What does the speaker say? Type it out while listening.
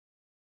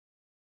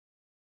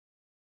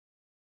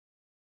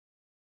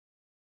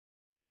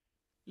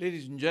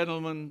Ladies and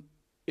gentlemen,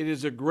 it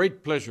is a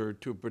great pleasure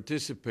to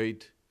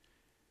participate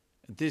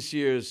at this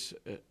year's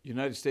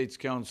United States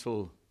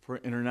Council for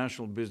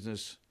International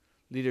Business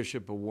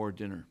Leadership Award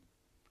dinner.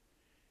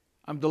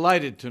 I'm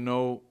delighted to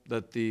know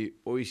that the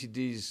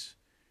OECD's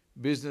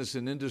Business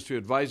and Industry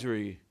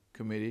Advisory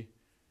Committee,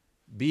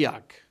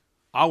 BIAC,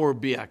 our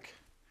BIAC,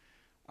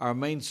 our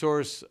main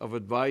source of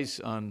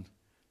advice on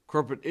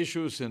corporate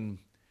issues and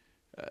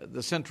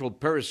the central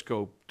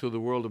periscope to the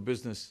world of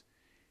business,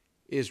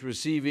 is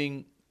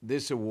receiving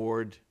this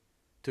award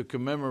to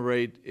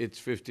commemorate its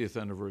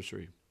 50th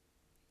anniversary.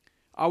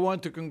 I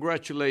want to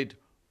congratulate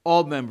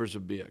all members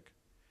of BIAC,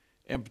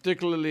 and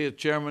particularly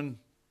its chairman,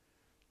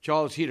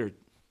 Charles Heater.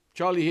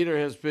 Charlie Heater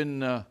has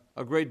been a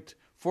great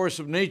force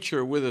of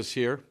nature with us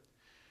here,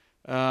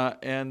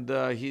 and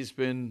he's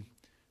been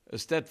a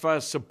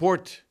steadfast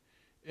support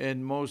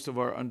in most of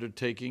our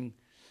undertaking.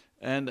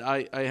 And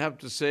I have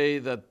to say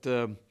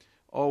that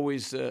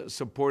always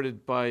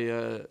supported by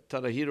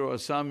Tadahiro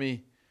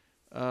Asami,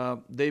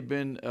 they've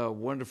been a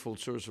wonderful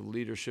source of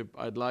leadership.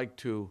 I'd like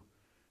to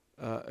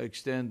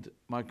extend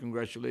my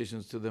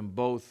congratulations to them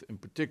both. In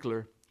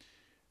particular,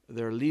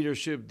 their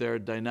leadership, their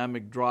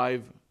dynamic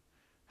drive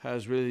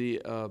has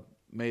really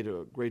made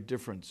a great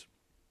difference.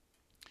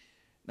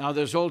 Now,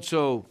 there's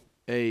also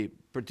a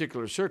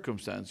particular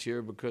circumstance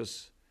here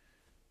because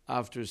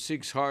after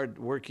 6 hard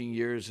working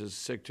years as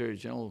Secretary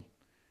General,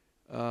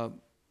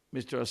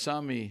 Mr.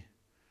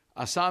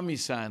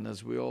 Asami-san,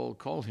 as we all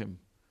call him,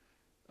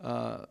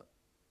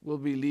 will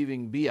be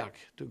leaving BIAC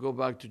to go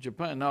back to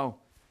Japan. Now,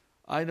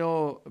 I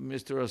know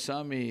Mr.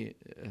 Asami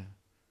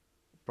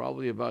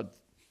probably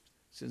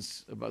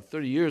since about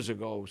 30 years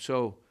ago.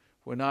 So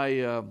when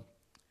I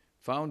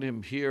found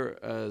him here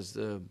as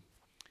the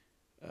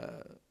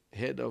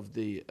head of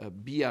the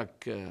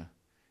BIAC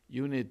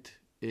unit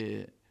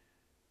in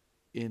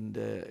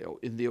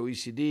the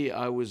OECD,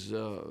 I was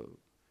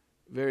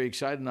very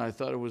excited, and I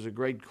thought it was a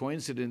great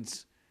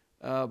coincidence.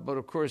 But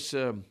of course,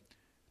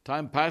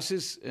 time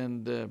passes,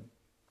 and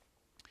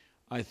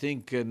I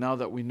think now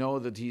that we know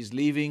that he's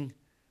leaving,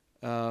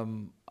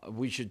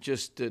 we should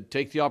just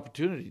take the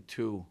opportunity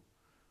to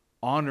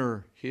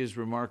honor his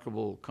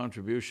remarkable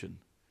contribution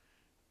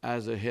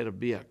as a head of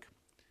BIAC.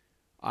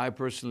 I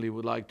personally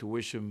would like to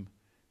wish him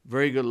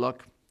very good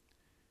luck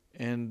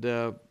and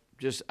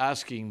just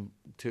ask him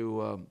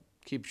to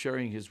keep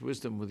sharing his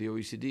wisdom with the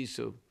OECD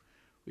so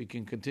we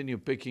can continue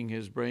picking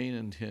his brain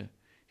and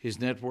his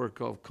network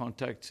of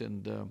contacts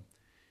and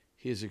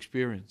his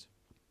experience.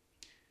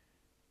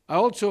 I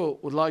also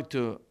would like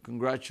to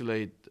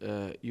congratulate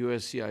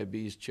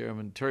USCIB's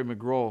chairman, Terry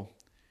McGraw,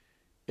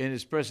 and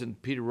his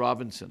president, Peter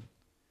Robinson.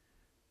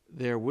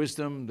 Their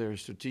wisdom, their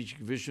strategic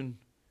vision,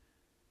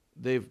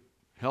 they've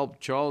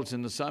helped Charles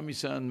and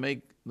Asami-san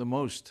make the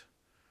most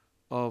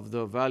of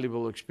the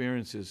valuable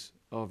experiences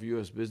of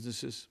U.S.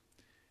 businesses.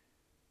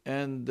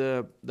 And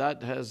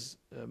that has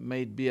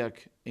made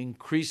BIAC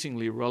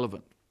increasingly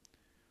relevant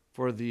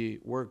for the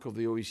work of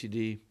the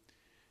OECD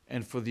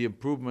and for the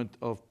improvement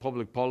of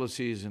public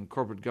policies and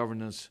corporate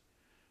governance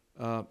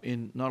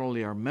in not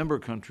only our member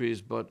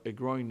countries, but a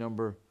growing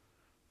number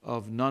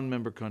of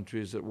non-member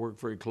countries that work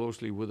very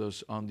closely with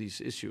us on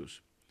these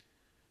issues.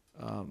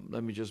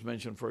 Let me just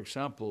mention, for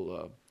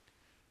example,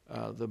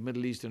 the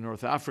Middle East and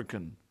North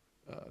African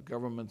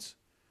governments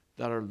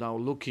that are now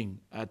looking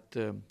at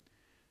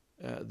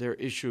their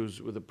issues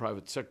with the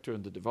private sector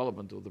and the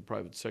development of the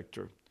private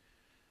sector.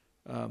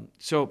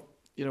 So,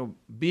 you know,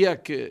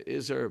 BIAC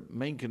is our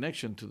main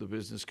connection to the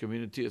business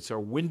community. It's our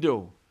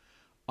window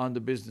on the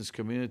business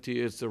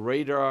community. It's the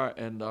radar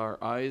and our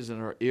eyes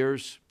and our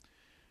ears.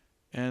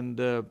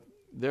 And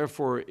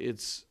therefore,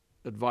 its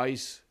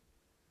advice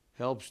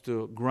helps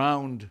to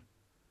ground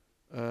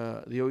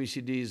the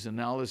OECD's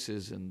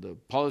analysis and the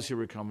policy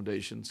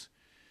recommendations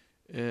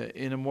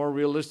in a more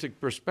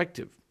realistic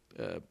perspective.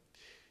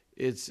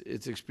 Its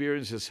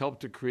experience has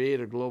helped to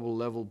create a global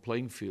level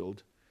playing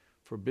field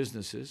for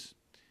businesses.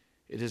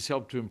 It has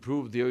helped to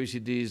improve the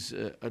OECD's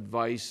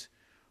advice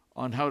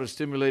on how to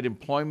stimulate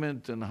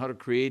employment and how to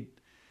create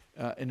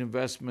an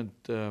investment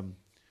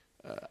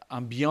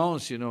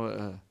ambiance, you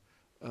know,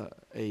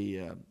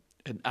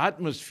 an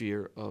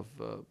atmosphere of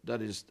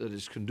that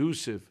is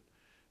conducive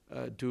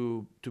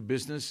to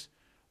business.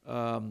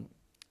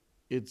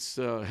 It's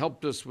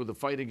helped us with the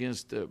fight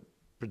against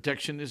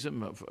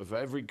protectionism of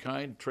every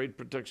kind: trade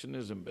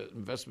protectionism,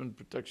 investment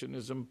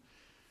protectionism,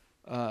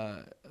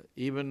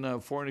 even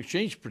foreign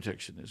exchange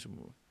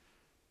protectionism.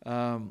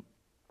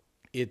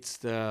 It's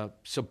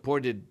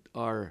supported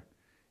our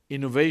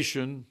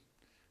innovation,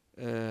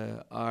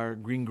 our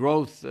green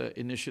growth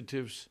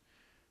initiatives,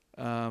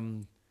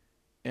 and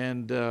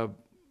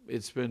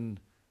it's been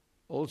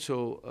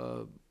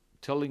also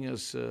telling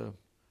us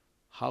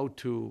how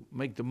to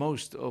make the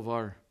most of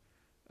our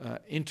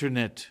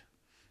internet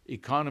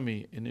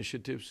economy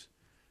initiatives,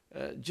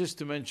 just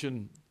to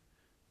mention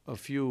a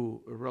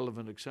few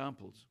relevant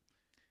examples.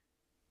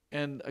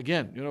 And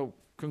again, you know,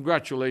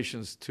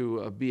 congratulations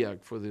to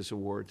BIAC for this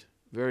award.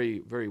 Very,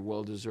 very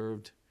well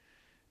deserved.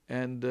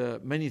 And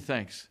many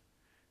thanks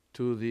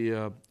to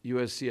the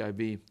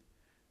USCIB,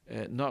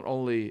 not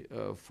only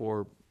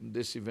for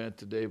this event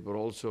today, but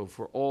also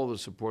for all the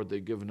support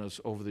they've given us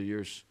over the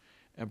years,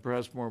 and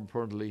perhaps more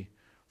importantly,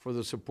 for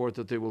the support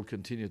that they will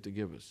continue to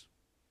give us.